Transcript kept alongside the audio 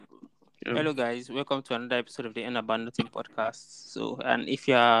Hello, guys. Welcome to another episode of the Unabandoned Team podcast. So, and if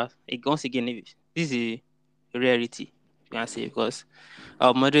you are once again, this is a rarity, you can say, because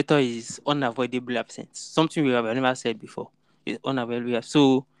our moderator is unavoidably absent. Something we have never said before is unavoidably absent.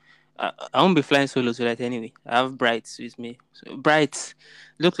 So, I won't be flying solo tonight anyway. I have Bright with me. So, Bright,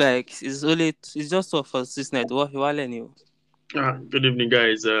 look like it's just off for this night. What you are learning? Good evening,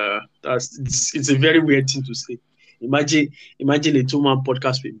 guys. It's a very weird thing to say. Imagine a 2-man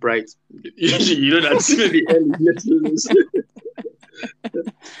podcast with Bright. You know that's maybe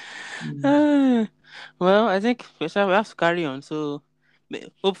early. Well, I think we have to carry on. So,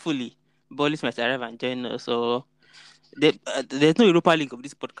 hopefully, Bollis might arrive and join us. So, there's no Europa League of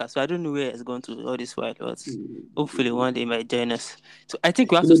this podcast, so I don't know where it's going to all this while. But hopefully, one day he might join us. So, I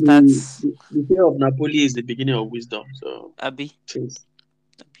think we have to start. The fear of Napoli is the beginning of wisdom. So, Abi, cheers.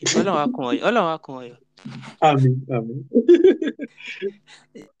 Ọlọ́run á kún ọyọ̀. Amen.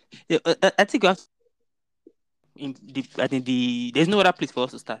 I think we have. I think there's no other place for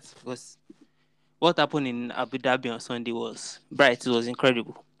us to start because what happened in Abu Dhabi on Sunday was bright. It was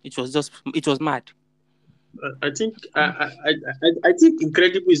incredible. It was mad. I think I think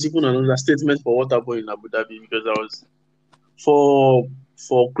incredible is even an understatement for what happened in Abu Dhabi, because I was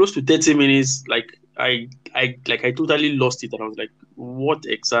for close to 30 minutes, I totally lost it, and I was like, what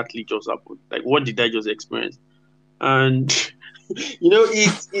exactly just happened? Like, what did I just experience? And it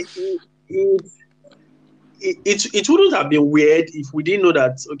wouldn't have been weird if we didn't know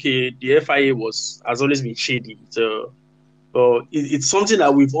that, okay, the FIA has always been shady. So it's something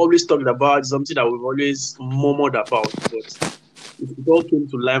that we've always talked about, something that we've always murmured about, but it all came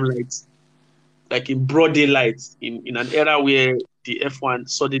to limelight, like in broad daylight, in an era where the F1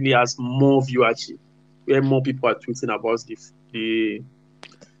 suddenly has more viewership, where more people are tweeting about the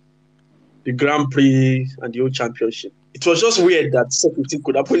Grand Prix and the whole championship. It was just weird that such a thing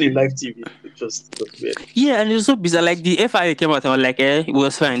could happen in live TV. It was weird. Yeah, and it was so bizarre. Like the FIA came out and was like, it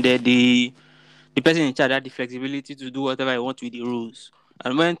was fine. The person in charge had the flexibility to do whatever he wants with the rules.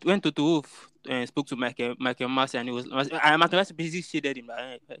 And when Toto Wolff spoke to Michael Masi, and he was Michael Masi basically shaded him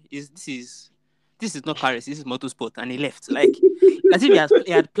like, this is not cars, this is motorsport, and he left. Like as if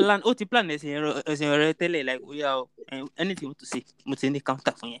he had planned. He planned as like anything you want to say, any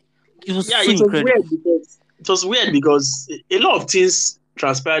counter for you. It was so incredible. It was weird because a lot of things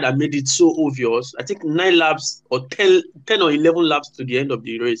transpired and made it so obvious. I think 9 laps or 10 or 11 laps to the end of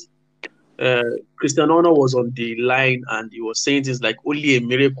the race, Cristiano Ronaldo was on the line and he was saying things like only a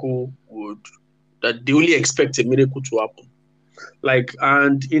miracle that they only expect a miracle to happen. Like,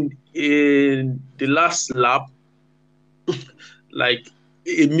 and in the last lap, like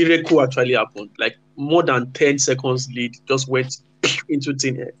a miracle actually happened. Like more than 10 seconds lead just went into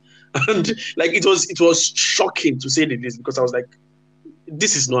thin air. And like it was shocking, to say the least, because I was like,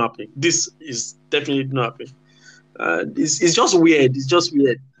 this is not happening. This is definitely not happening. It's just weird. It's just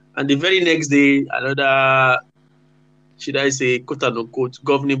weird. And the very next day, another, should I say, quote unquote,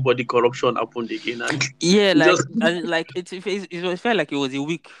 governing body corruption happened again. And yeah, it felt like it was a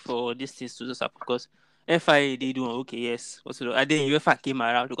week for these things to just happen, because FIA they do okay, yes. Also, and then UEFA came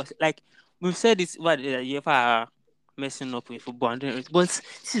around, because like we've said this, UEFA are messing up with football, but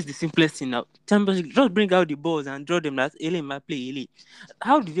this is the simplest thing now. Champions League, just bring out the balls and draw them. That Ele might play Ele.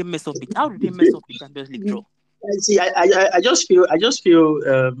 How did they mess up it? How did they mess up the Champions League draw? See, I just feel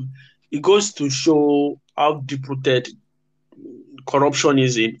it goes to show how deep-rooted corruption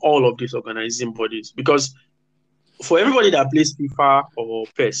is in all of these organizing bodies. Because for everybody that plays FIFA or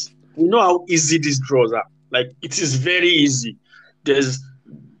PES, we know how easy these draws are. Like, it is very easy. There's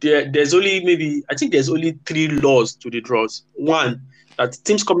only there's only 3 laws to the draws. One, that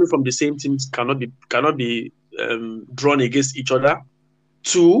teams coming from the same teams cannot be drawn against each other.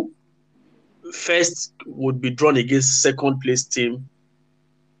 2, first would be drawn against second place team,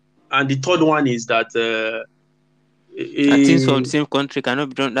 and the third one is that teams from the same country cannot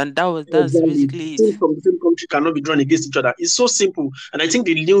be drawn, and that's basically teams from the same country cannot be drawn against each other. It's so simple. And I think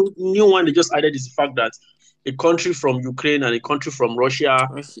the new one they just added is the fact that a country from Ukraine and a country from Russia,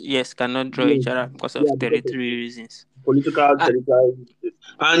 yes, cannot draw each other because of territory reasons, political territory.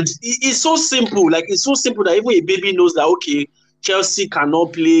 And it's so simple. Like, it's so simple that even a baby knows that, okay, Chelsea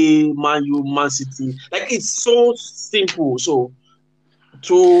cannot play Man U, Man City. Like, it's so simple.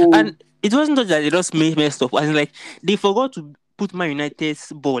 And it wasn't just that they just messed up. Like, they forgot to put Man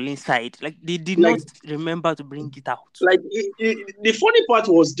United's ball inside. Like, they did not remember to bring it out. Like, the funny part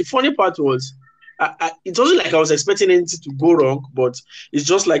was, it wasn't like I was expecting anything to go wrong, but it's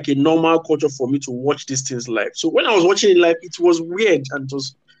just like a normal culture for me to watch these things live. So when I was watching it live, it was weird, and it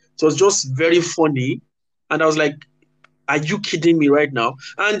was just very funny. And I was like, Are you kidding me right now?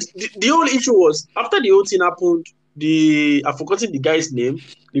 And the whole issue was after the whole thing happened, the I've forgotten the guy's name,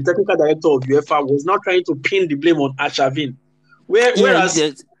 the technical director of UEFA was now trying to pin the blame on Arshavin. Yeah,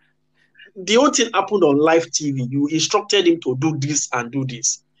 Whereas the whole thing happened on live TV. You instructed him to do this and do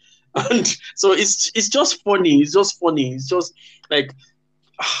this. And so it's just funny. It's just funny. It's just like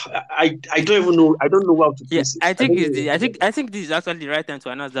I don't even know. I don't know how to yeah. place it. I I think don't is know. the I think this is actually the right time to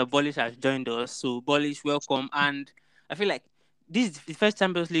announce that Polish has joined us. So Polish, welcome. And I feel like this is the first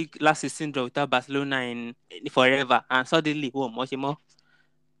Champions League last season draw without Barcelona in forever, and suddenly, oh, much more.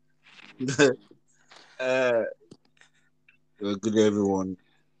 uh, good day, everyone.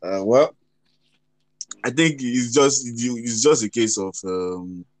 Well, I think it's just a case of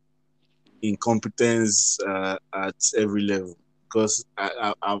incompetence at every level. Because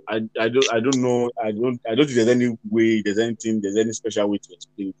I don't know I don't think there's any way there's any special way to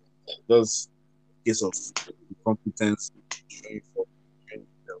explain it. Just a case of incompetence showing for showing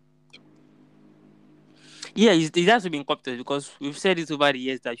itself. Yeah, it has to be incompetent because we've said it over the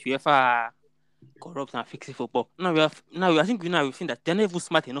years that UEFA are corrupt and fixing football. I think we've seen that they're not even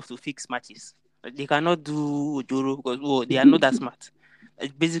smart enough to fix matches. Like, they cannot do Ojoro because they are not that smart.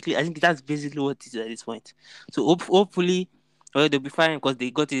 Basically, I think that's basically what it is at this point. So hopefully, well, they'll be fine because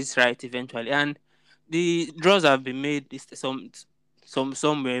they got this right eventually. And the draws have been made.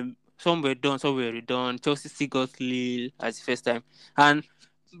 Some were done, some were redone. Chelsea still got Lille as the first time. And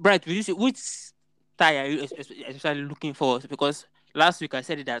Bright, which tie are you especially looking for? Because last week I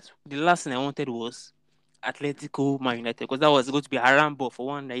said that the last thing I wanted was Atletico Man United because that was going to be a ramble for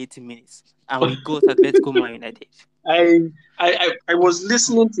 180 minutes, and we got Atletico Man United. I, I was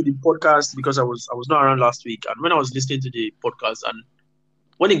listening to the podcast because I was not around last week, and when I was listening to the podcast, and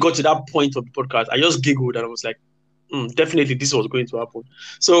when it got to that point of the podcast, I just giggled and I was like, definitely this was going to happen.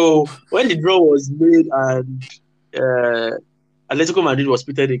 So when the draw was made and uh, Atletico Madrid was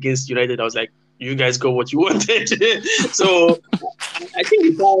pitted against United, I was like, you guys got what you wanted. So I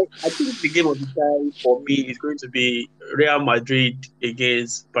think the game of the tie for me is going to be Real Madrid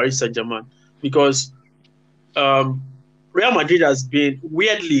against Paris Saint Germain because um, Real Madrid has been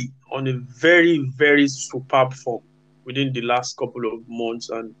weirdly on a very, very superb form within the last couple of months,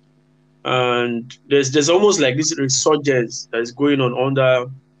 and there's almost like this resurgence that is going on under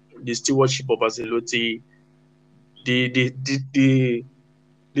the stewardship of Ancelotti. The the the the,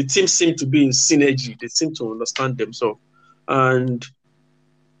 the team seem to be in synergy. They seem to understand themselves, and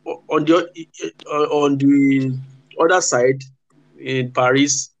on the other side in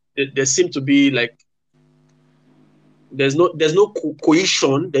Paris, there seem to be like there's no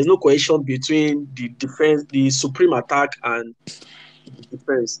cohesion between the defense, the supreme attack, and the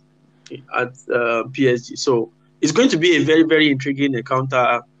defense at PSG. So it's going to be a very, very intriguing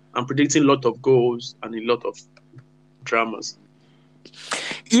encounter. I'm predicting a lot of goals and a lot of dramas.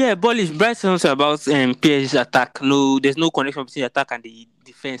 Yeah, Polish Bright said also about PSG's attack. No, there's no connection between the attack and the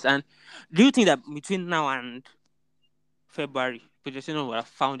defense. And do you think that between now and February, Pochettino will have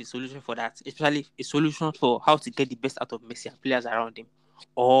found a solution for that, especially a solution for how to get the best out of Messi and players around him,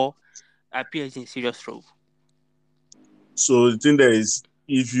 or are PSG in serious trouble? So the thing there is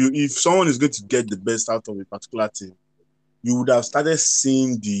if someone is going to get the best out of a particular team, you would have started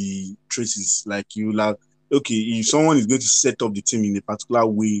seeing the traces. Like you will have, okay, if someone is going to set up the team in a particular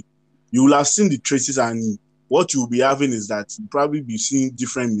way, you will have seen the traces, and what you will be having is that you probably be seeing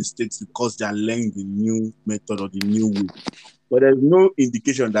different mistakes because they are learning the new method or the new way. But there's no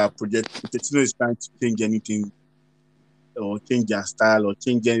indication that Project Pochettino is trying to change anything or change their style or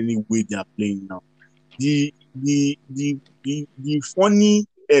change any way they are playing now. The funny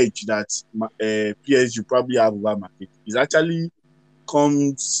edge that PSG probably have over Madrid is actually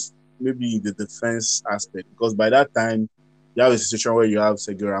comes maybe in the defense aspect because by that time you have a situation where you have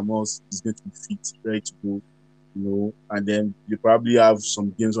Sergio Ramos is going to be fit, ready to go, and then you probably have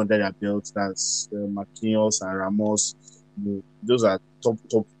some games under their belt that's Marquinhos and Ramos. Those are top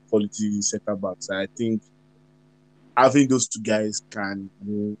quality center backs. I think having those two guys can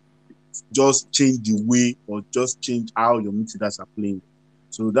just change the way or just change how your midfielders are playing.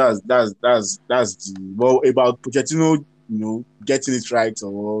 So that's the well about Pochettino, getting it right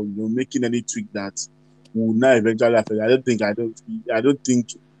or making any tweak that will not eventually affect. I don't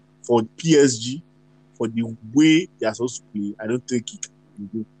think for PSG for the way they are supposed to play, I don't think it can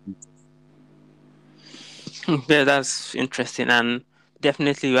do it. Yeah, that's interesting, and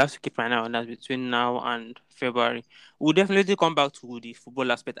definitely we have to keep an eye on that between now and February. We'll definitely come back to the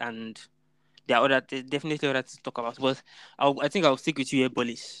football aspect, and there are definitely other things to talk about. But I think I'll stick with you here,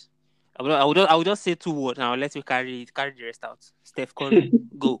 Bullish. I will just say two words and I'll let you carry the rest out. Steph Curry,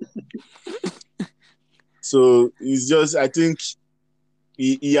 go. So it's just, I think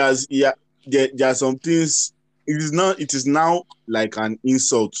there are some things. It is now like an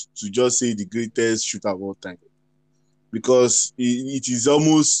insult to just say the greatest shooter of all time, because it is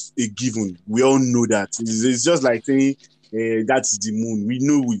almost a given. We all know that. It's just like saying that is the moon. We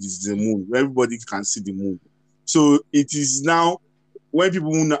know it is the moon. Everybody can see the moon. So it is now, when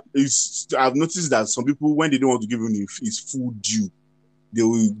people, I've noticed that some people, when they don't want to give him his full due, they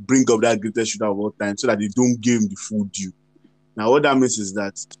will bring up that greatest shooter of all time so that they don't give him the full due. Now, what that means is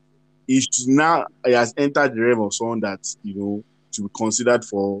that he has entered the realm of someone that, to be considered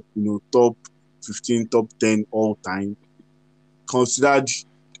for, top 15, top 10 all time, considered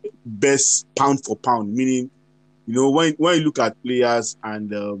best pound for pound, meaning, when you look at players and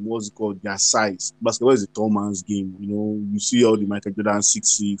what's it called, their size, basketball is a tall man's game. You see all the Michael Jordan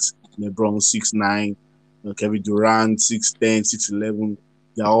 6'6", LeBron 6'9", Kevin Durant 6'10", 6'11",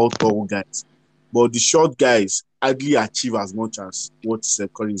 they're all tall guys. But the short guys hardly achieve as much as what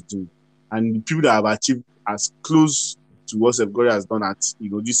Steph Curry is doing. And the people that have achieved as close to what Steph Curry has done at,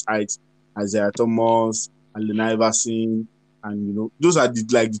 this height, Isaiah Thomas, Allen Iverson, and, those are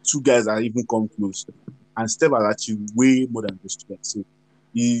the two guys that even come close. And Steph has achieved way more than those two guys. So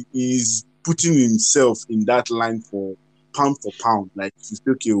he is putting himself in that line for pound. Like, if you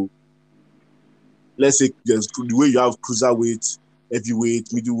say, okay, let's say there's the way you have cruiserweight,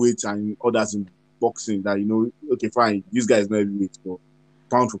 heavyweight, middleweight, and others in boxing that, okay, fine, this guy is not heavyweight, but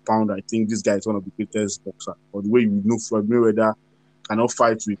pound for pound, I think this guy is one of the greatest boxers. Or the way you know Floyd Mayweather cannot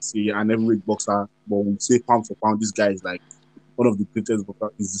fight with, say, an heavyweight boxer, but when we say pound for pound, this guy is like one of the greatest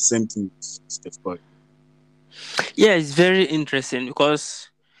boxers. It's the same thing with Steph Curry. Yeah, it's very interesting because,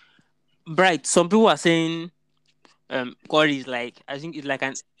 Bright, some people are saying Curry is like, I think it's like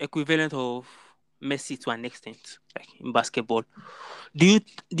an equivalent of Messi to an extent, like in basketball. Do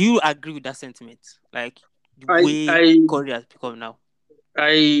you agree with that sentiment? Like the I way I Curry has become now?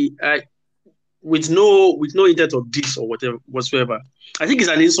 I with no intent of this or whatever whatsoever. I think it's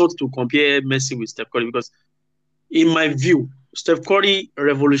an insult to compare Messi with Steph Curry because, in my view, Steph Curry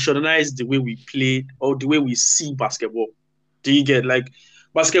revolutionized the way we play or the way we see basketball. Do you get, like,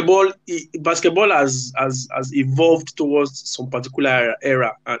 basketball has evolved towards some particular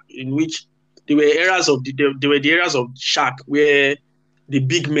era, in which there were the eras of Shaq, where the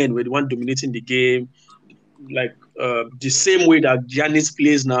big men were the one dominating the game, like the same way that Giannis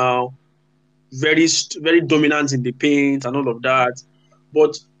plays now, very dominant in the paint and all of that.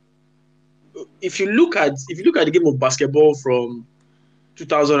 But if you look at the game of basketball from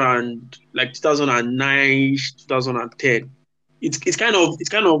 2009, 2010, it's kind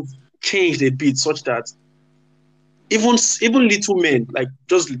of changed a bit, such that even little men, like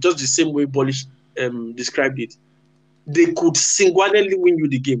just the same way Polish described it, they could single-handedly win you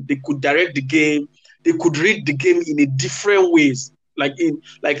the game. They could direct the game. They could read the game in a different ways.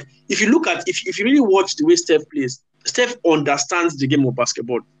 If you really watch the way Steph plays, Steph understands the game of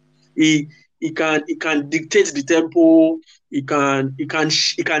basketball. He can dictate the tempo. He can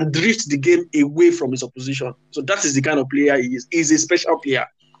drift the game away from his opposition. So that is the kind of player he is. He's a special player,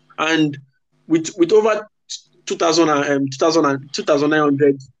 and with over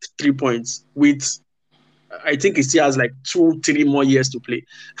 2,900 3 points, with I think he still has like 2-3 more years to play.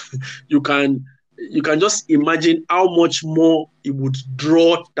 you can just imagine how much more he would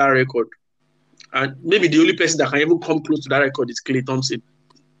draw that record. And maybe the only person that can even come close to that record is Klay Thompson,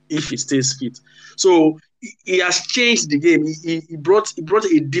 if he stays fit. So he has changed the game. He brought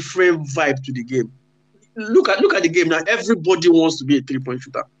a different vibe to the game. Look at the game now. Everybody wants to be a 3-point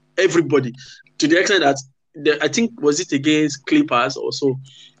shooter. Everybody, to the extent that I think, was it against Clippers or so,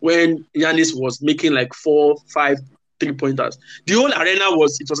 when Giannis was making like 4-5 3-pointers. The whole arena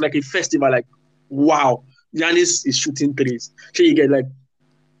was like a festival. Like, wow, Giannis is shooting threes. So you get, like,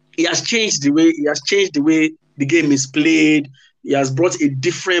 he has changed the way the game is played. He has brought a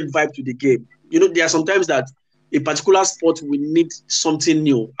different vibe to the game. There are sometimes that a particular sport will need something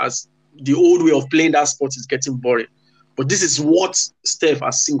new, as the old way of playing that sport is getting boring. But this is what Steph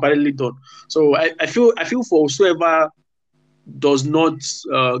has singularly done. So I feel for whoever does not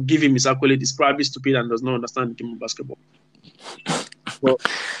give him his accolade is probably stupid and does not understand the game of basketball. But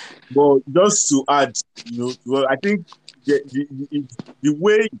just to add, well, I think the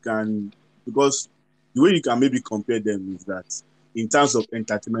way you can, because the way you can maybe compare them is that in terms of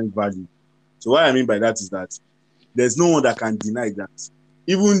entertainment value. So what I mean by that is that there's no one that can deny that.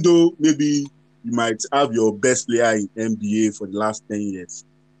 Even though maybe you might have your best player in NBA for the last 10 years,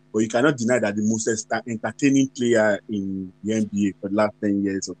 but you cannot deny that the most entertaining player in the NBA for the last 10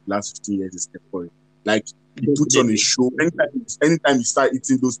 years or the last 15 years is Steph Curry. Like, he puts on a show. Anytime he starts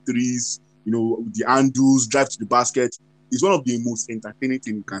hitting those threes, the handles, drive to the basket. It's one of the most entertaining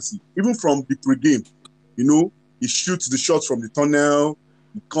things you can see. Even from the pre-game, he shoots the shots from the tunnel,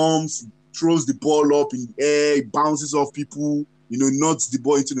 he comes, he throws the ball up in the air, he bounces off people, knocks the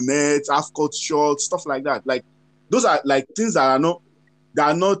ball into the net, half-court shots, stuff like that. Like, those are like things that are not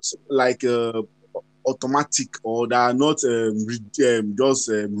like automatic, or that are not just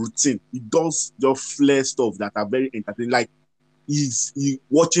routine. He does just flair stuff that are very entertaining. Like,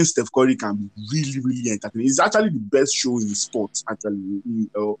 watching Steph Curry can be really, really entertaining. It's actually the best show in sports, actually.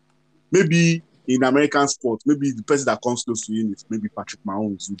 Maybe in American sports, maybe the person that comes close to him is maybe Patrick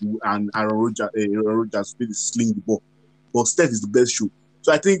Mahomes and Aaron Rodgers really sling the ball. But Steph is the best show.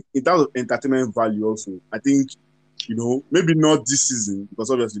 So I think in terms of entertainment value also, I think, maybe not this season,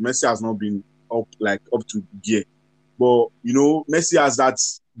 because obviously Messi has not been up to gear. But, Messi has that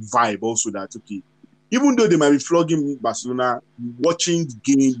vibe also that, okay, even though they might be flogging Barcelona, watching the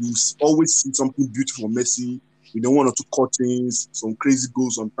game, you always see something beautiful from Messi. One or two cuttings, some crazy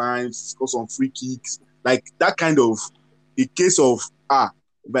goals sometimes, score some free kicks. Like that kind of a case of,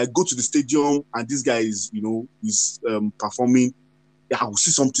 if I go to the stadium and this guy is performing, I will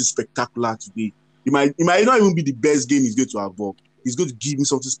see something spectacular today. It might not even be the best game he's going to have, but he's going to give me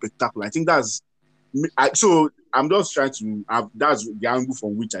something spectacular. I think so I'm just trying to have, that's the angle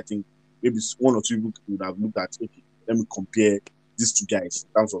from which I think maybe one or two people would have looked at, okay, let me compare these two guys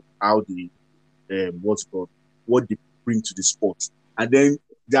in terms of how they, what they bring to the sport. And then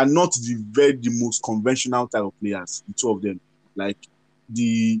they are not the most conventional type of players, the two of them. Like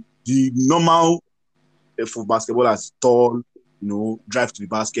the normal for basketballers, tall, drive to the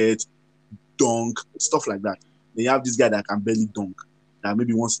basket, dunk, stuff like that. Then you have this guy that can barely dunk, that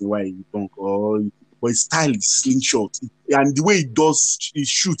maybe once in a while he dunk, but his style is slingshot. And the way he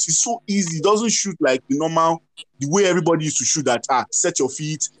shoots, it's so easy. He doesn't shoot like the way everybody used to shoot that, set your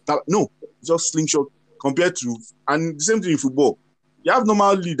feet. No, it's just slingshot compared to, and the same thing in football. You have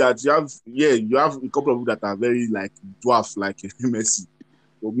normally that you have a couple of people that are very like dwarf, like Messi,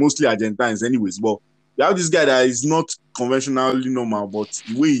 mostly Argentines anyways, but you have this guy that is not conventionally normal, but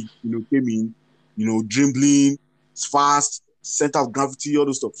the way came in, dribbling, it's fast, center of gravity, all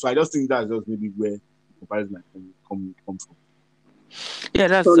those stuff. So I just think that's just maybe where the comparison come from. Yeah,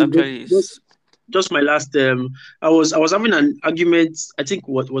 that's Sorry, actually. just my last. I was having an argument. I think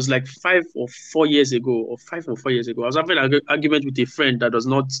what was like 5 or 4 years ago, or 5 or 4 years ago. I was having an argument with a friend that was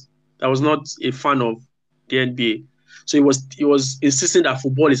not a fan of the NBA. So he was insisting that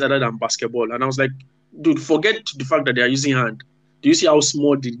football is other than basketball, and I was like, dude, forget the fact that they are using hand. Do you see how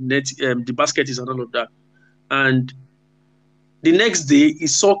small the net, the basket is, and all of that? And the next day, he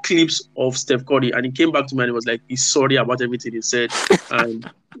saw clips of Steph Curry, and he came back to me and he was like, he's sorry about everything he said. And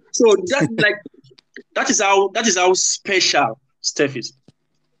so that is how special Steph is.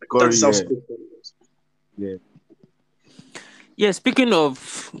 Curry, That is how special he is. Yeah. Yeah, speaking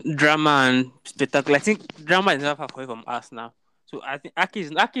of drama and spectacle, I think drama is not far away from us now. So I think Aki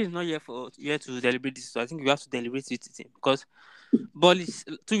is not here to deliberate this. So I think we have to deliberate it with him, because ball is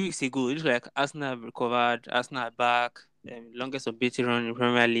 2 weeks ago. It looks like Arsenal have recovered. Arsenal are back. Longest unbeaten run in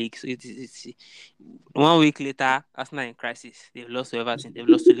Premier League. So it's 1 week later, Arsenal in crisis. They've lost to Everton. They've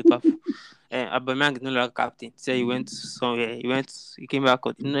lost to Liverpool. Aubameyang is no longer captain. So he went somewhere. He came back.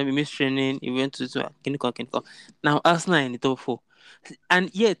 He missed training. He went to Kinikon. Now Arsenal in the top 4, and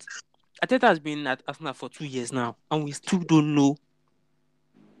yet Arteta has been at Arsenal for 2 years now, and we still don't know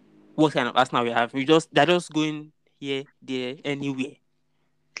what kind of Arsenal we have. They're just going here, there, anywhere.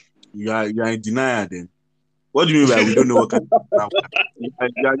 You are in denial then. What do you mean by we don't know what kind of Arsenal we have?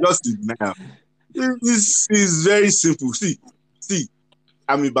 You are just in denial. This is very simple. See,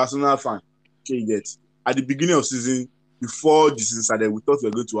 I'm a Barcelona fan. Okay, you get. At the beginning of season, before the season started, we thought we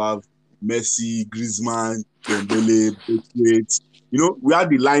were going to have Messi, Griezmann, Dembele, Braithwaite. We had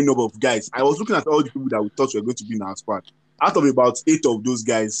the lineup of guys. I was looking at all the people that we thought were going to be in our squad. Out of about 8 of those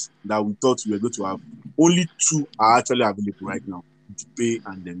guys that we thought we were going to have, only 2 are actually available right now, Depay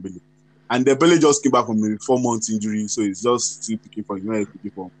and Dembele. And Dembele just came back from a 4 months injury, so he's just still picking for.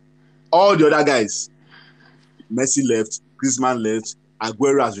 All the other guys, Messi left, Griezmann left,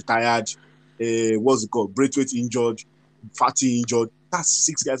 Aguero has retired, what's it called? Braithwaite injured, Fati injured. That's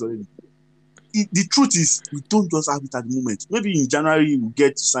 6 guys already. The truth is, we don't just have it at the moment. Maybe in January we'll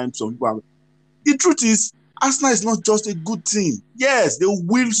get to sign some people. The truth is, Arsenal is not just a good team. Yes, they will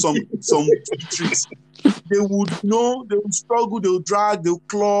win some victories. They would they will struggle, they will drag, they will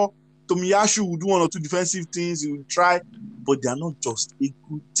claw. Tomiyasu will do 1 or 2 defensive things, he will try, but they are not just a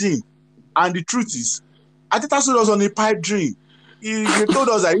good team. And the truth is, Arteta sold us on a pipe dream. They told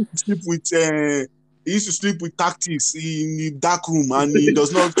us that he could sleep with He used to sleep with tactics in the dark room, and he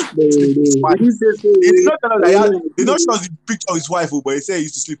does not sleep No, with his no. wife. He didn't say so. He did not tell us that they don't show Ẹ̀yin us the picture of his wife, but he said he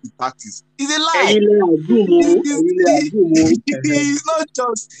used to sleep with tactics. It's a lie. lẹ assume o. He- Ẹ̀yin lẹ assume o. He's not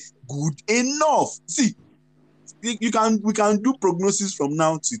just good enough. See, we can do prognosis from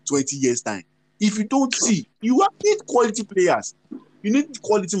now to 20 years time. If you don't see, need quality players. You need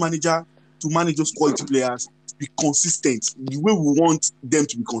quality manager to manage those quality players to be consistent the way we want them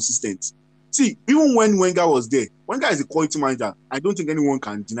to be consistent. See, even when Wenger was there, Wenger is a quality manager. I don't think anyone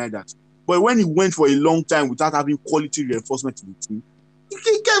can deny that. But when he went for a long time without having quality reinforcement to the team,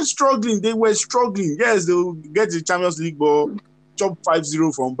 he kept struggling. They were struggling. Yes, they will get the Champions League ball, chop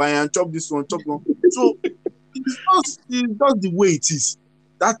 5-0 from Bayern, chop this one, chop one. So it's just the way it is.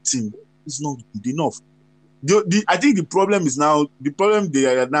 That team is not good enough. I think the problem they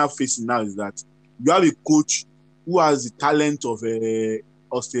are now facing now is that you have a coach who has the talent of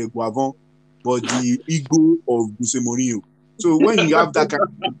Oscar Guavon, but the ego of Jose Mourinho. So when you have that kind of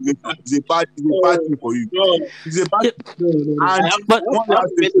it's a bad thing for you. It's a bad thing. And But one last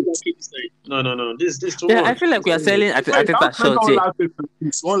statement. No. This too yeah, much. I feel like we are selling Arteta short One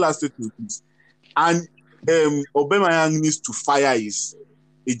here. last statement, please. And Aubameyang needs to fire his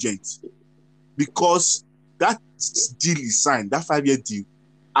agent because that deal is signed, that 5-year deal.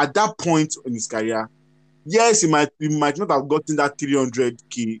 At that point in his career, yes, he might not have gotten that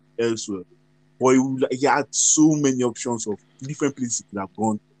 300k elsewhere, but he had so many options of different places he could have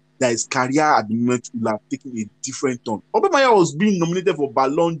gone that his career at the moment will have taken a different turn. Aubameyang was being nominated for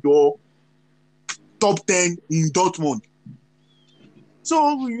Ballon d'Or, top 10 in Dortmund.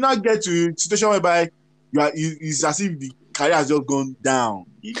 So you now get to a situation whereby it's as if the career has just gone down.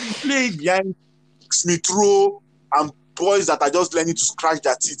 He played behind Smith Rowe and boys that are just learning to scratch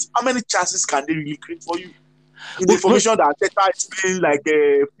their teeth. How many chances can they really create for you? In the information that Arteta is playing like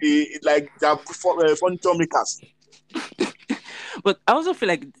they're furniture makers. But I also feel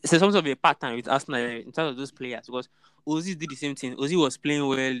like there's something of a pattern with Arsenal in terms of those players because Ozil did the same thing. Ozil was playing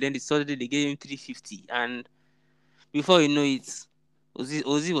well, then they gave him 350, and before you know it,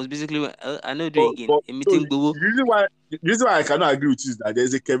 Ozil was basically I know doing again a meeting. The reason why I cannot agree with you is that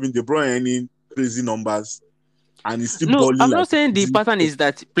there's a Kevin De Bruyne earning crazy numbers, and he's still balling. I'm not saying the pattern is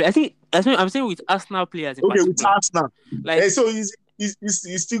that. I think I'm saying with Arsenal players. Okay, with Arsenal, like so he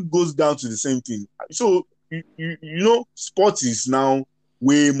still goes down to the same thing. So you know, sports is now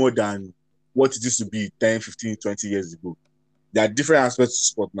way more than what it used to be 10, 15, 20 years ago. There are different aspects to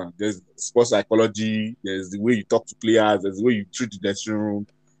sport now. There's sports psychology. There's the way you talk to players. There's the way you treat the dressing room.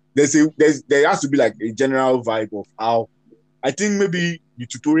 There has to be like a general vibe of how. I think maybe the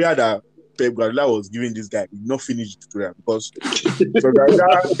tutorial that Pep Guardiola was giving this guy did not finish the tutorial because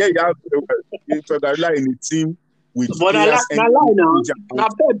Guardiola in a team with players.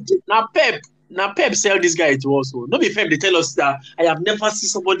 Now Pep sell this guy to us. No be Pep, they tell us that I have never seen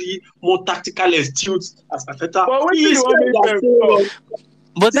somebody more tactical astute as Arteta.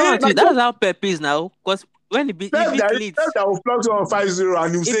 But that's how Pep is now. Because when he beat Leeds, Pep will flog on 5-0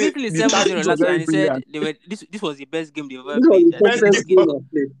 and he beat Leeds 7-0 last year, and he said this was the best game they've ever played.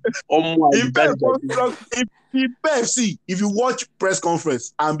 If you watch press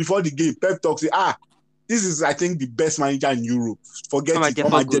conference and before the game, Pep talks, this is, I think, the best manager in Europe. Forget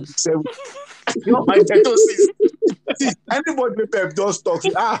it. See, anybody Pep just talks,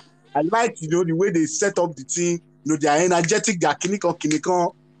 I like, the way they set up the team. They are energetic, they are clinical,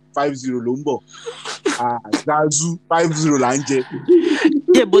 5-0 Lombo. Zazu, 5-0 Lanje.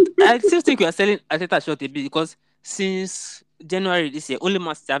 Yeah, but I still think we are selling Arteta short a bit because since January this year, only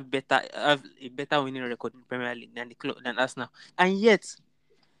must have a better winning record in Premier League than Arsenal. And yet,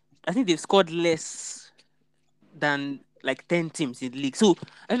 I think they've scored less than like 10 teams in the league. So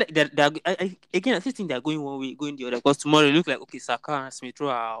I like I still think they're going one way, going the other. Because tomorrow it looks like Saka and Smith Rowe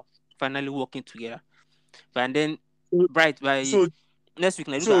are finally working together. But then by next week, this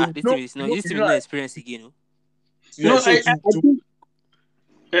team is not experienced again.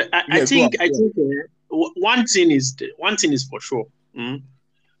 I think one thing is for sure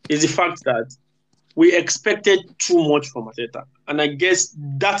is the fact that we expected too much from Arteta, and I guess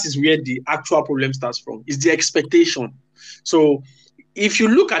that is where the actual problem starts from. Is the expectation. So if you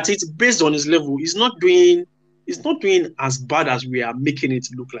look at it based on his level, he's not doing as bad as we are making it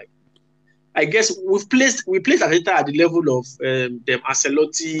look like. I guess we placed Arteta at the level of them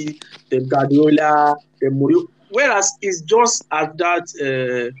Ancelotti, them Guardiola, them Mourinho, whereas it's just at that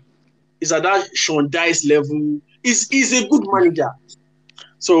Sean Dice level. He's a good manager.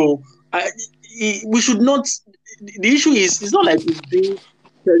 So we should not. The issue is it's not like he's doing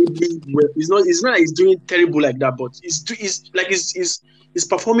terribly well. It's not like he's doing terrible like that. But he's is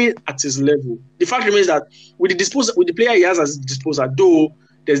performing at his level. The fact remains that with the player he has as his disposal, though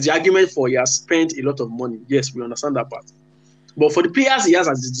there's the argument for he has spent a lot of money. Yes, we understand that part. But for the players he has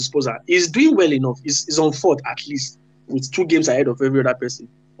at his disposal, he's doing well enough. He's on fourth at least, with 2 games ahead of every other person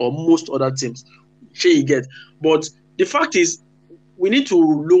or most other teams. Sure you get. But the fact is, we need to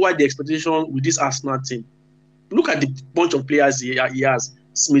lower the expectation with this Arsenal team. Look at the bunch of players he has: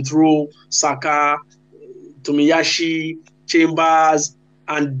 Smith Rowe, Saka, Tomiyashi, Chambers,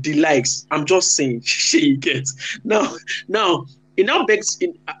 and the likes. I'm just saying, she gets now. It now begs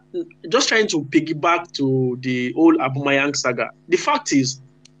in just trying to piggyback to the old Aubameyang saga. The fact is,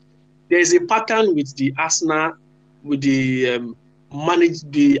 there is a pattern with the Arsenal, with the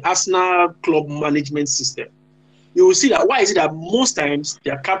Arsenal club management system. You will see that why is it that most times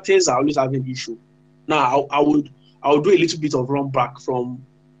their captains are always having issue. Now I would do a little bit of run back from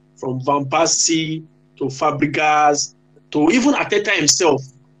Van Persie to Fabregas to even Arteta himself.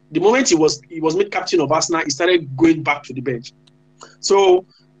 The moment he was made captain of Arsenal, he started going back to the bench. So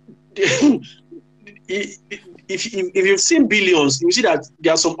if you've seen billions, you see that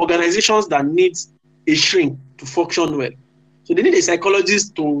there are some organizations that need a shrink to function well. So they need a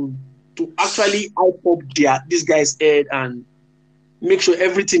psychologist to actually hype up this guy's head and make sure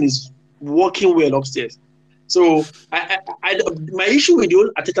everything is working well upstairs. So my issue with the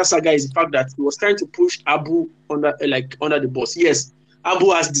whole Arteta saga is the fact that he was trying to push Abu under the bus. Yes, Abu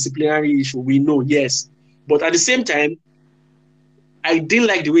has disciplinary issue. We know, yes, but at the same time, I didn't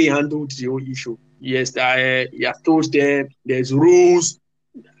like the way he handled the whole issue. Yes, he has told them there's rules.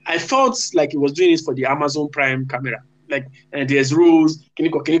 I felt like he was doing it for the Amazon Prime camera. Like, and there's rules.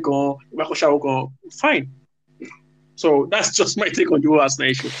 Fine. So that's just my take on the whole Arsenal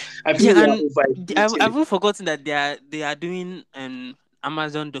issue. I feel I've forgotten that they are doing an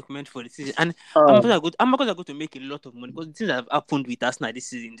Amazon document for the season, and Amazon are going to make a lot of money because the things that have happened with Arsenal this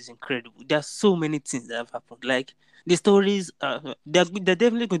season is incredible. There are so many things that have happened. Like the stories, they're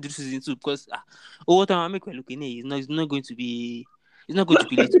definitely going to do season 2 because what I'm looking at is not going to be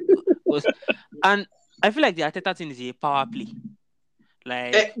little. And I feel like the Arteta thing is a power play.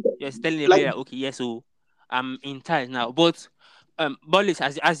 Like you're telling the player, okay, yes, so I'm in charge now. But Bollis,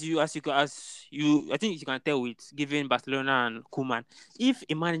 as you, I think you can tell with giving Barcelona and Koeman, if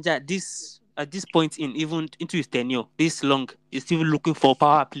a manager at this point even into his tenure this long is still looking for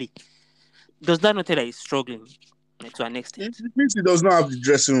power play, does that not tell that he's struggling to an extent? It means he does not have the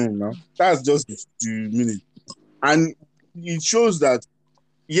dressing room now. That's just the minute, and it shows that.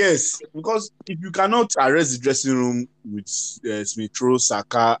 Yes, because if you cannot arrest the dressing room with Smith Rowe,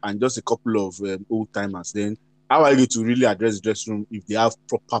 Saka, and just a couple of old timers, then how are you going to really address the dressing room if they have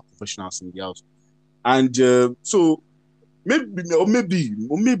proper professionals in the house? And so maybe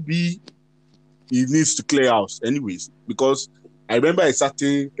he needs to clear house anyways. Because I remember a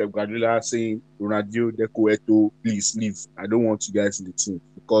certain Pep Guardiola saying, Ronaldo, Deco, Eto'o, please leave. I don't want you guys in the team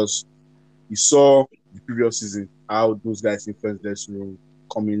because he saw the previous season how those guys influenced the dressing room.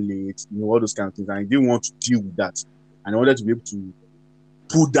 Coming late, all those kind of things, and he didn't want to deal with that, and he wanted to be able to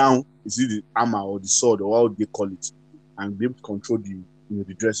pull down, is it the armor or the sword or what they call it, and be able to control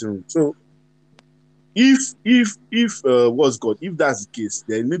the dressing room. So, if what's God, if that's the case,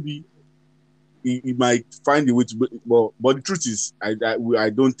 then maybe he might find a way to. But the truth is, I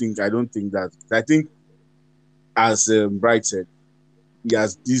don't think that. I think, as Bright said,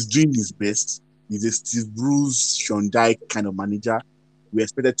 he's doing his best. He's a Steve Bruce, Sean Dyche kind of manager. We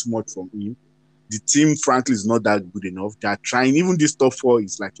expected too much from him. The team, frankly, is not that good enough. They are trying. Even this top 4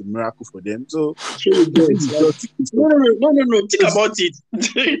 is like a miracle for them. So, no. Think about it.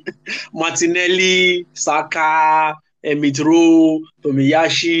 Martinelli, Saka, Smith Rowe,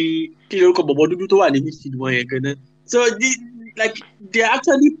 Tomiyashi, so they're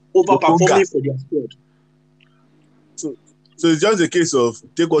actually overperforming for their squad. So it's just a case of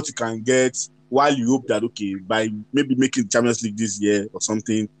take what you can get. While you hope that, okay, by maybe making the Champions League this year or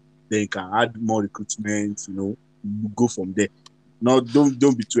something, then you can add more recruitment, go from there. No, don't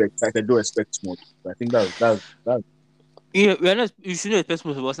be too excited. Don't expect much. I think that's. Yeah, you shouldn't expect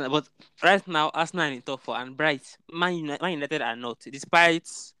much of Arsenal, but right now Arsenal in top 4 and Bright, Man United are not. Despite,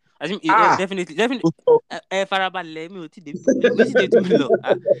 I think definitely.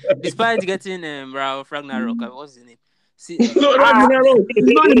 Despite getting Ralph Ragnarok, what's his name? No, Ragnarok.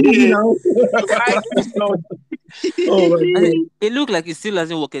 It's not a movie now. It looked like it still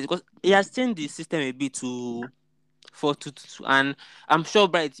hasn't worked because he has changed the system a bit to 4-2-2, and I'm sure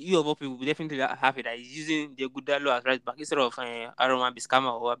Bright, you of all people will definitely have it that he's using the Gudalo as right back instead of Aroma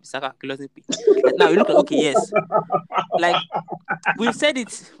Biskama or Bisaka. Now you look like, okay, yes, like we've said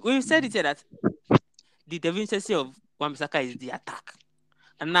it here that the deficiency of Wan-Bissaka is the attack.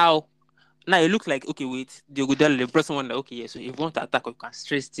 And now it looks like, okay, wait, Diogo Dallo, the person one, like, okay, yeah, so if you want to attack, or you can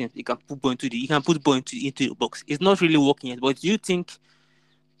stress teams, you can put ball into the box. It's not really working yet, but do you think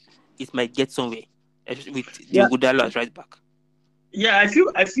it might get somewhere with Yeah, Diogo Dallo as right back? yeah.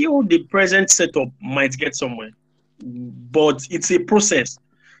 I feel the present setup might get somewhere, but it's a process.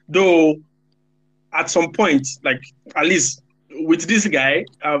 Though at some point, like at least with this guy,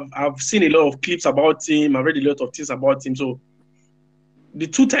 I've seen a lot of clips about him. I've read a lot of things about him. So the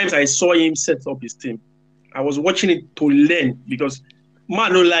two times I saw him set up his team, I was watching it to learn because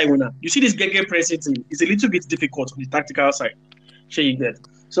man, no lie, winner. You see this Gege pressing team, it's a little bit difficult on the tactical side. Sure you get.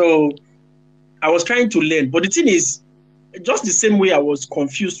 So I was trying to learn, but the thing is, just the same way I was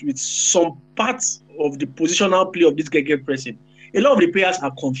confused with some parts of the positional play of this Gege pressing. A lot of the players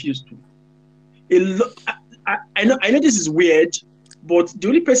are confused too. I know this is weird, but the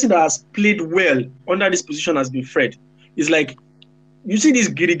only person that has played well under this position has been Fred. It's like you see this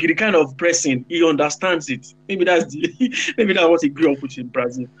giri giri kind of pressing, he understands it. Maybe that's maybe that's what he grew up with in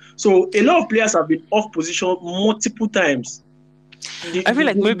Brazil. So a lot of players have been off position multiple times. I feel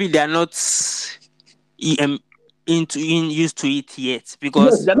like maybe they're not used to it yet, Yes,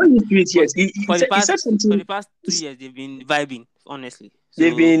 because they're not used to it yet. He said for something. the past 2 years they've been vibing, honestly.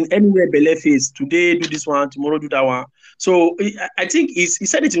 They've So been anywhere belle face. Today do this one, tomorrow do that one. So I think he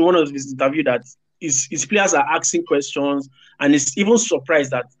said it in one of his interview that his players are asking questions, and he's even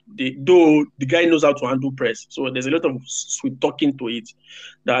surprised that though the guy knows how to handle press. So there's a lot of sweet talking to it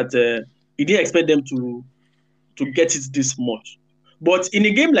that he didn't expect them to get it this much. But in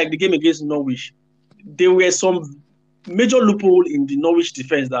a game like the game against Norwich, there were some major loophole in the Norwich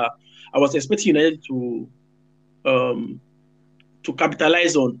defense that I was expecting United um, to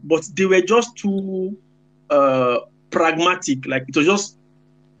capitalize on, but they were just too pragmatic. Like it was just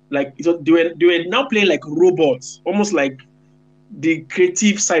like they were now playing like robots, almost like the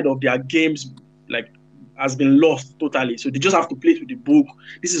creative side of their games like has been lost totally. So they just have to play to the book.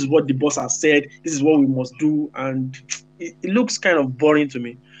 This is what the boss has said. This is what we must do, and it looks kind of boring to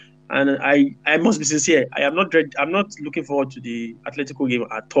me. And I must be sincere. I'm not looking forward to the Atletico game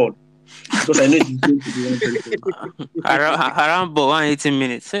at all because I know it's going to be one very around 180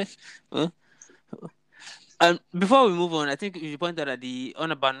 minutes. Well, and before we move on, I think you pointed out that the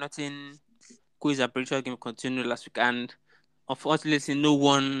on about nothing quiz and prediction game continued last week, and unfortunately, no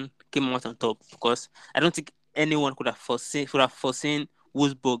one came out on top, because I don't think anyone could have foreseen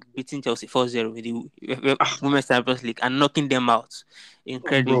Wolfsburg beating Chelsea 4-0 with the Women's Champions League and knocking them out bro.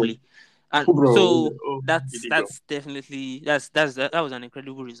 incredibly. And Bro, so oh, that's definitely that was an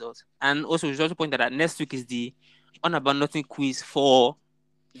incredible result. And also, we should also point out that next week is the on about nothing quiz for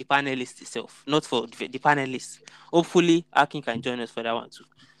the panelists itself, not for the panelists. Hopefully, Akin can join us for that one too.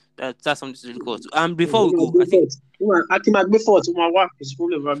 That's something to look forward to. And before we go, I think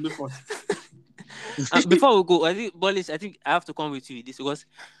before we go, I think Bolis, I think I have to come with you with this, because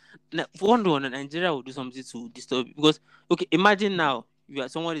one day Nigeria will do something to disturb you. Because okay, imagine now you are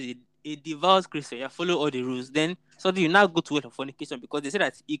someone who is a devout Christian, you follow all the rules, then suddenly you now go to wait for fornication because they say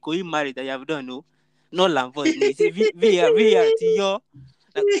that equally married that you have done, no land voice, no. You see VR to your,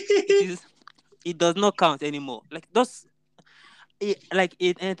 like, it does not count anymore. Like those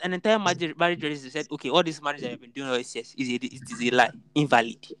an entire marriage register said, okay, all this marriage that you've been doing all these years is a lie,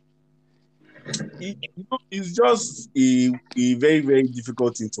 invalid. It's just a very, very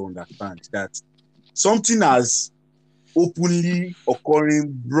difficult thing to understand that something as openly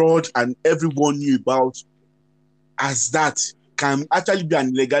occurring, broad, and everyone knew about as that can actually be an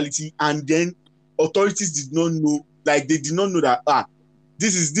illegality, and then authorities did not know, like they did not know that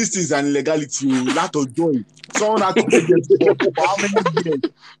this is an illegality. Lot of joy. Someone had to pay them for how many years?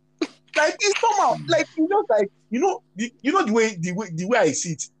 Like it's somehow like you know, like the way I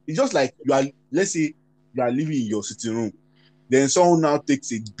see it, it's just like you are, let's say you are living in your sitting room, then someone now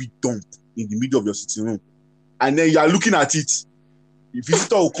takes a big dump in the middle of your sitting room, and then you are looking at it. The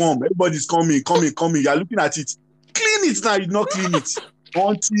visitor will come, everybody's coming. You are looking at it. Clean it now, you not clean it.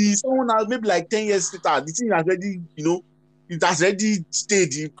 Until someone has maybe like 10 years later, the thing has already, it has already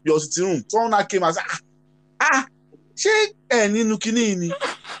stayed in your sitting room. Someone now came and said, ṣé nínú kíní ni?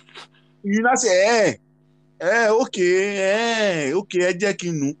 You now say, okay, ẹ jẹ́ kí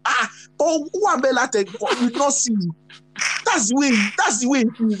n nù. But who am I like you not see? That's the way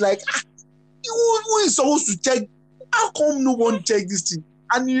it is. Like, who is supposed to check? How come no one check this thing?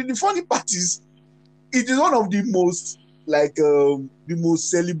 And the funny part is, it is one of the most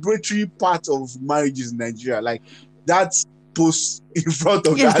celebratory part of marriages in Nigeria. Like that post in front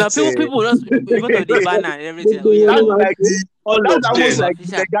of yes, that. Yes, people just in front of the banner and everything. That's almost like them.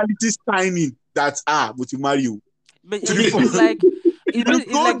 the legality signing that but you marry you. But it's like If you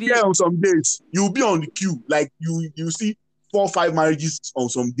it's go like there the on some days, you'll be on the queue. Like you see 4 or 5 marriages on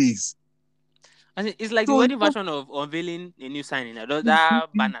some days. it's like the So wedding version of unveiling a new signing. That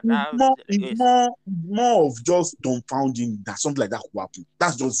banner. it's That more it's yes. more of just dumbfounding that something like that could happen.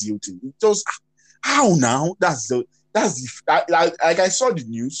 That's just the whole thing. It's just how now? Like I saw the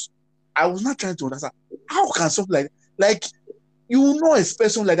news. I was not trying to understand how can something like you will not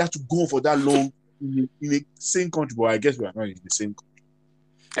expect something like that to go on for that long in a same country, but I guess we are not in the same country.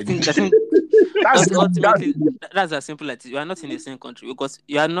 I think That's ultimately that's as simple as it. You are not in the same country because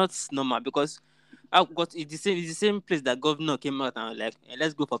you are not normal. Because I got it's the same place that governor came out and was like,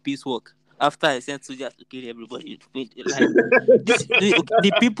 let's go for peace walk after I sent soldiers to kill everybody. Like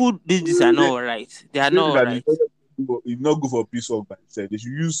the people did this are not all right. They are not maybe all that the right. it's not good for peace work by itself. They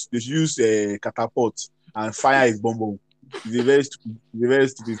should use catapult and fire his bomb. He's a very stupid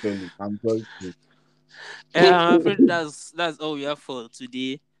fellow. I'm sorry. I'm afraid that's all we have for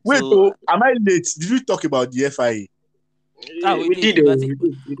today. Wait, So oh, am I late? Did we talk about the FIA? we We did, did. but We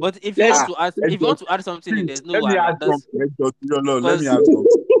did. if you want Let's Ah, to add let's if you want just to add something in, please there's no let me wala. add That's something. Let me because add something.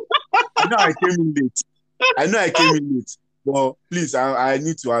 I know I came in late. But please, I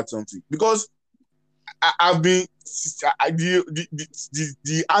need to add something because I've been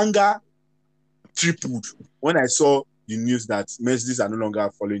the anger tripled when I saw the news that Mercedes are no longer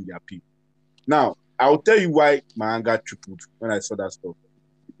following their P. Now, I'll tell you why my anger tripled when I saw that stuff.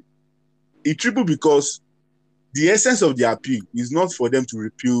 It tripled because the essence of the appeal is not for them to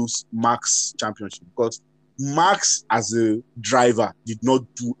refuse Max championship because Max as a driver did not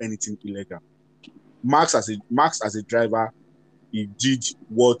do anything illegal. Max as a driver, he did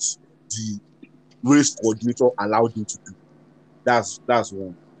what the race coordinator allowed him to do. That's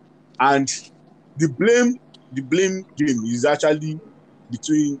one. And the blame game is actually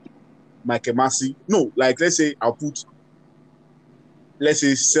between Michael Massey. No, like let's say 70%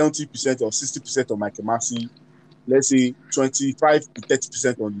 or 60% of Michael Massey, let's say 25 to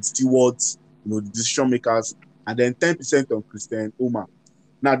 30% on the stewards, the decision makers, and then 10% on Christian Oman.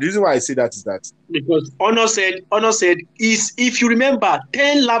 Now, the reason why I say that is that because Honor said is if you remember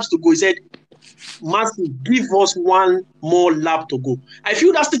 10 laps to go, he said, Massey, give us one more lap to go. I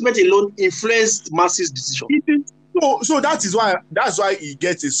feel that statement alone influenced Massey's decision. so that's why he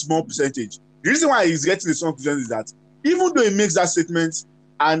gets a small percentage. The reason why he's getting a small percentage is that even though he makes that statement,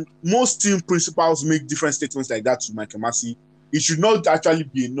 and most team principals make different statements like that to Michael Massey, it should not actually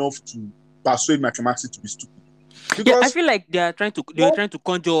be enough to persuade Michael Massey to be stupid. yeah, I Because feel like they were trying to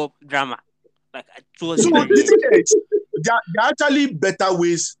conjure up drama, like towards so the the very end. thing is, there are actually better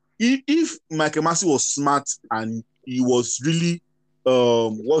ways. If Michael Massey was smart and he was really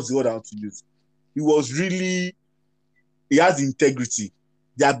what's the word I want to use? He has integrity.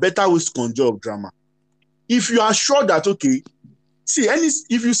 There are better ways to conjure up drama. If you are sure that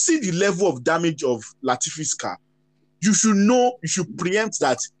if you see the level of damage of Latifi's car, you should preempt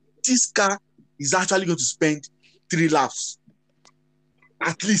that this car is actually going to spend 3 laps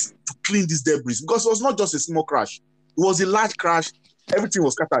at least to clean this debris, because it was not just a small crash, it was a large crash. Everything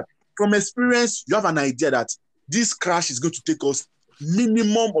was scattered. From experience, you have an idea that this crash is going to take us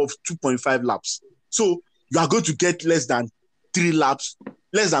minimum of 2.5 laps. So you are going to get less than 3 laps,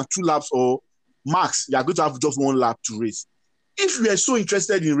 less than 2 laps, or max, you are going to have just 1 lap to race. If you are so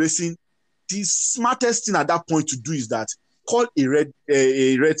interested in racing, the smartest thing at that point to do is that call a red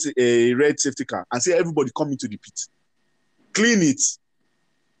safety car and say, everybody come into the pit. Clean it.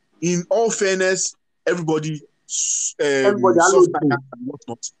 In all fairness, everybody soft and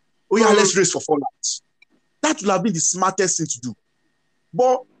whatnot. Oh yeah, let's race for 4 laps. That would have been the smartest thing to do.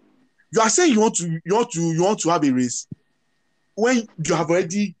 But you are saying you want to have a race when you have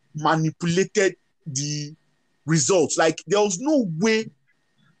already manipulated the results. Like, there was no way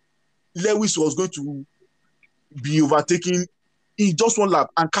Lewis was going to be overtaken in just 1 lap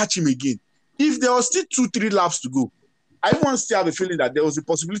and catch him again. If there was still 2-3 laps to go, I even still have a feeling that there was a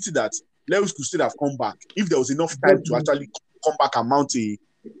possibility that Lewis could still have come back if there was enough time to actually come back and mount a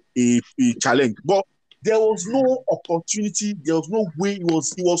challenge. But there was no opportunity. There was no way. He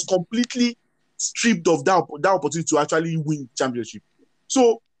was completely stripped of that opportunity to actually win the championship.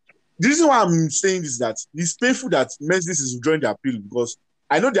 So the reason why I'm saying this is that it's painful that Mercedes is withdrawing their appeal, because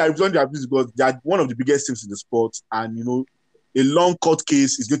I know they are withdrawing their appeal because they are one of the biggest teams in the sport, and a long court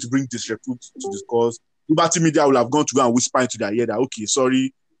case is going to bring disrepute to the cause. Liberty Media will have gone to go and whisper into their ear that, okay,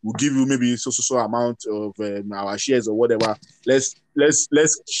 sorry, we'll give you maybe so amount of our shares or whatever. Let's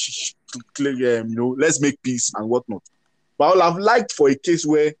make peace and whatnot. But I would have liked for a case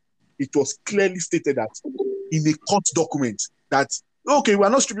where it was clearly stated that in a court document that, okay, we are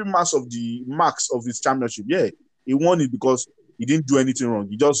not stripping Max of the marks of his championship. Yeah, he won it because He didn't do anything wrong.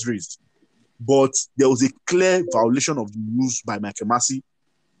 He just raised. But there was a clear violation of the rules by Michael Massey.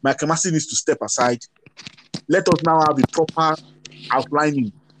 Michael Massey needs to step aside. Let us now have a proper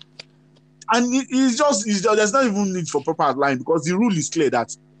outlining. And there's not even need for proper outline because the rule is clear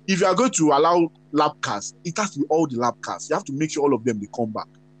that if you are going to allow lab cars, it has to be all the lab cars. You have to make sure all of them, they come back.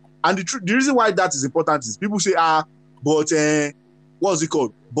 And the reason why that is important is people say, but what's it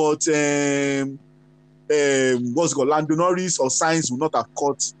called? But what's it called? Lando Norris or Sainz will not have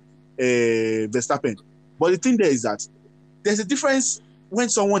caught Verstappen. But the thing there is that there's a difference when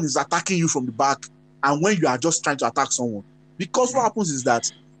someone is attacking you from the back and when you are just trying to attack someone. Because what happens is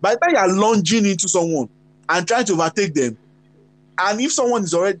that by the time you are lunging into someone and trying to overtake them, and if someone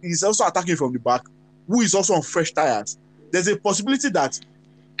is also attacking from the back, who is also on fresh tires, there's a possibility that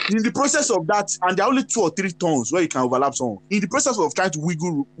in the process of that, and there are only 2 or 3 turns where you can overlap someone. In the process of trying to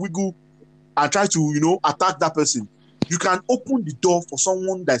wiggle and try to, attack that person, you can open the door for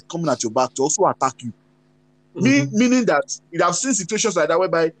someone that's coming at your back to also attack you. Meaning that you have seen situations like that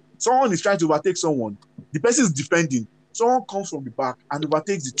whereby someone is trying to overtake someone, the person is defending, someone comes from the back and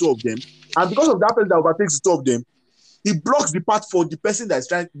overtakes the 2 of them, and because of that person that overtakes the 2 of them, he blocks the path for the person that is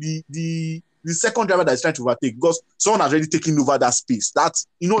trying, the second driver that is trying to overtake, because someone has already taken over that space. That's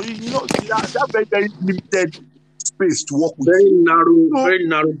they have very, very limited space to work with. Very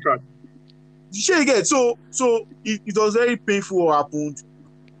narrow track. Again, so it was very painful what happened.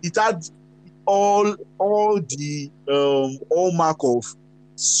 It had all the hallmark of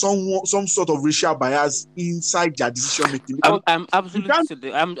some sort of racial bias inside their decision making. I'm absolutely sure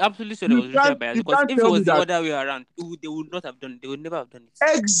there was racial bias, because if it was the other way around, they would not have done it. They would never have done it.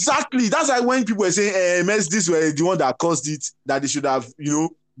 Exactly. That's why when people were saying this were the one that caused it, that they should have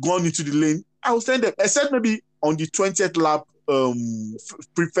gone into the lane, I was telling them, except maybe on the 20th lap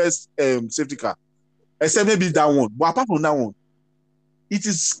first safety car, except maybe that one. But apart from that one, it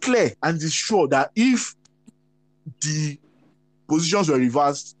is clear and it's sure that if the positions were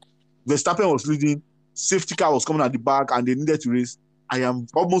reversed, Verstappen was leading, safety car was coming at the back, and they needed to race, I am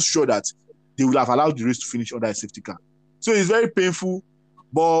almost sure that they would have allowed the race to finish under a safety car. So it's very painful,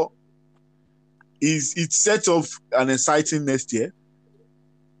 but it sets up an exciting next year.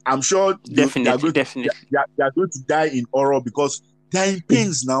 I'm sure they are going to die in horror because they are in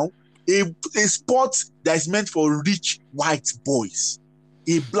pains now. A sport that is meant for rich white boys.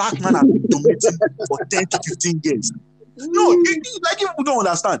 A black man has been dominating for 10 to 15 years. No, people don't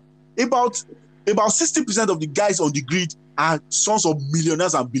understand. About 60% of the guys on the grid are sons of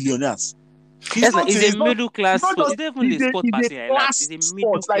millionaires and billionaires. It's a middle class sport. It's definitely a sport It's a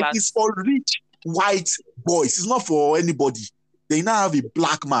middle class. Like, it's for rich white boys. It's not for anybody. They now have a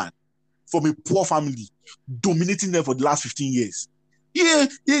black man from a poor family dominating them for the last 15 years.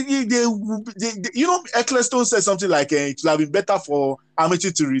 Ecclestone said something like it would have been better for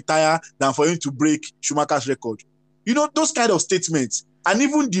Hamilton to retire than for him to break Schumacher's record. Those kind of statements. And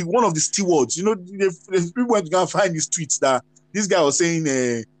even one of the stewards, if people went to go and find his tweets that this guy was saying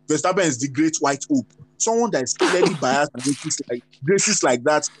Verstappen is the great white hope. Someone that is clearly biased and racist like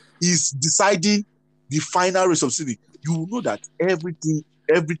that is deciding the final race of city. You will know that everything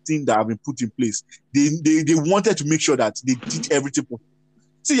that have been put in place, they wanted to make sure that they did everything possible.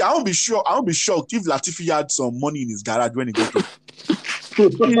 See, I won't be shocked if Latifi had some money in his garage when he got home. See, you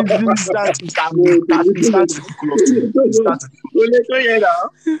know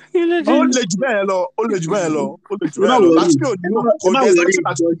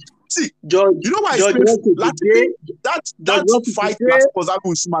why that fight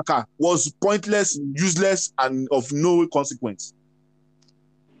with Schumacher was pointless, useless, and of no consequence.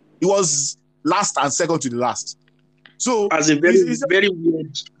 It was last and second to the last. So as a very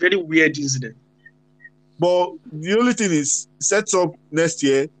weird incident. But the only thing is, sets up next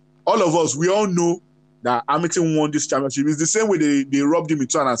year. All of us, we all know that Hamilton won this championship. It's the same way they robbed him in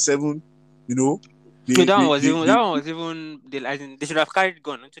 2007. That one was even. They should have carried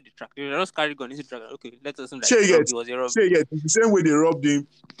gun into the track. They should have just carried gun into the track. Okay, let's assume that it was a robbery. It's the same way they robbed him.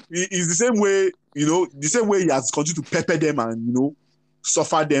 It's the same way, the same way he has continued to pepper them and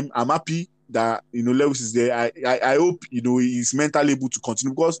suffer them. I'm happy that Lewis is there. I hope he's mentally able to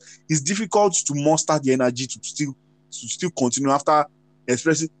continue, because it's difficult to muster the energy to still continue after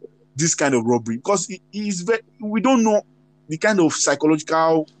expressing this kind of robbery, because we don't know the kind of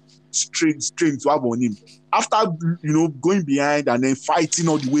psychological strain to have on him after going behind and then fighting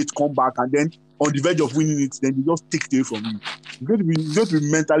all the way to come back, and then on the verge of winning it, then they just take it away from him. It's going to be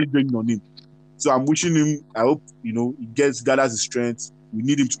mentally draining on him. So I'm wishing him, I hope he gathers his strength. We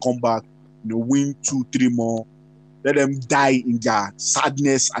need him to come back, win 2-3 more. Let them die in their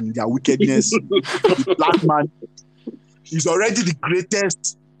sadness and in their wickedness. The black man He's already the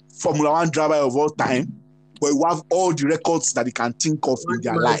greatest Formula One driver of all time, but he have all the records that he can think of in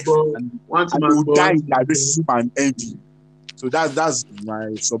their life, and they will die in their racism and envy. So that's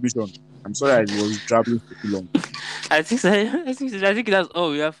my submission. I'm sorry I was traveling for too long. I think that's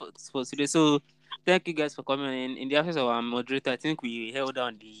all we have for today. So thank you guys for coming in. In the absence of our moderator, I think we held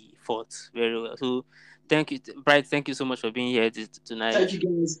down the fort very well. So thank you, Bright. Thank you so much for being here tonight. Thank you,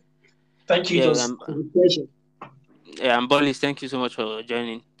 guys. Thank you. It Yeah, was a pleasure. yeah, and Bollis, thank you so much for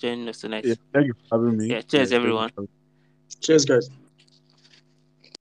joining us tonight. Yeah, thank you for having me. Yeah, cheers, everyone. Cheers, guys.